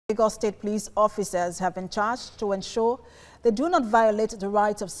Lagos State police officers have been charged to ensure they do not violate the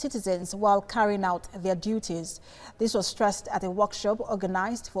rights of citizens while carrying out their duties. This was stressed at a workshop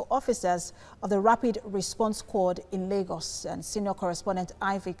organized for officers of the Rapid Response Squad in Lagos, and senior correspondent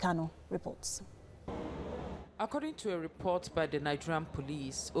Kanu reports. According to a report by the Nigerian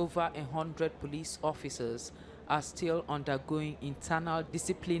police, over 100 police officers are still undergoing internal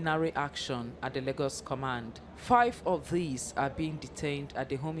disciplinary action at the Lagos Command. 5 of these are being detained at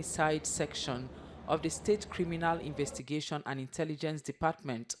the homicide section of the State Criminal Investigation and Intelligence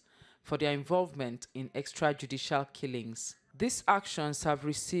Department for their involvement in extrajudicial killings. These actions have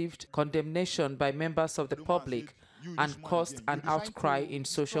received condemnation by members of the public and caused an outcry in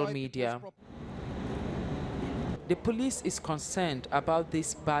social media. The police is concerned about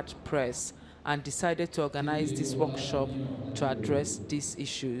this bad press and decided to organize this workshop to address these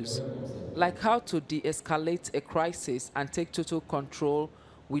issues, like how to de-escalate a crisis and take total control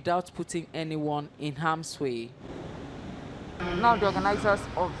without putting anyone in harm's way. Now, the organizers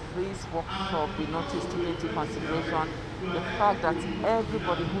of this workshop will notice to take into consideration the fact that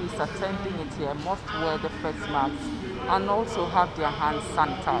everybody who is attending it here must wear the face masks and also have their hands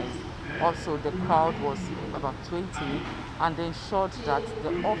sanitized. Also, the crowd was about 20, and they ensured that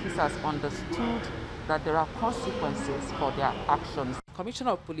the officers understood that there are consequences for their actions.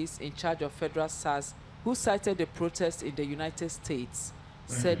 Commissioner of Police in charge of FSARS, who cited the protest in the United States,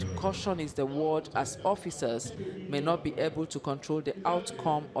 said caution is the word, as officers may not be able to control the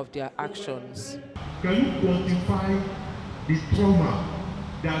outcome of their actions. Can you quantify the trauma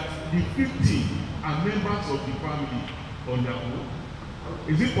that the victim and members of the family undergo?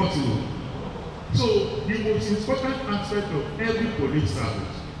 Is it possible? So the most important aspect of every police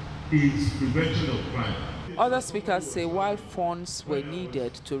service is prevention of crime. Other speakers say while funds were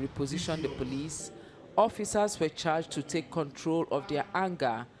needed to reposition the police, officers were charged to take control of their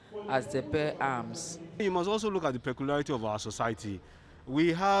anger as they bear arms. You must also look at the peculiarity of our society.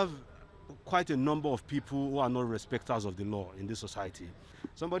 We have quite a number of people who are not respecters of the law in this society.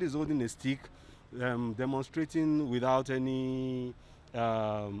 Somebody is holding a stick, demonstrating without any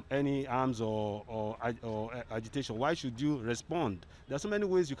arms or agitation. Why should you respond? There are so many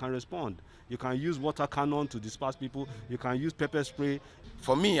ways you can respond. You can use water cannon to disperse people. You can use pepper spray.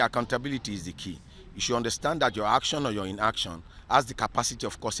 For me, accountability is the key. You should understand that your action or your inaction has the capacity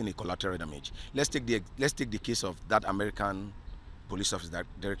of causing a collateral damage. Let's take the case of that American police officer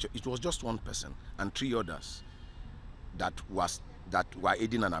director. It was just one person and 3 others that were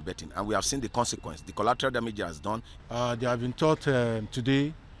aiding and abetting, and we have seen the consequence. The collateral damage has done. They have been taught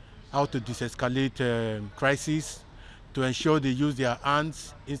today how to de-escalate crises, to ensure they use their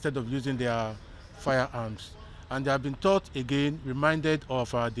hands instead of using their firearms. And they have been taught again, reminded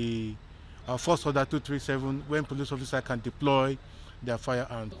of the First Order 237, when police officers can deploy their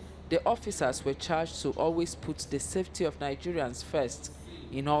firearms. The officers were charged to always put the safety of Nigerians first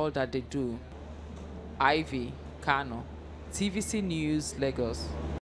in all that they do. Kanu, TVC News, Lagos.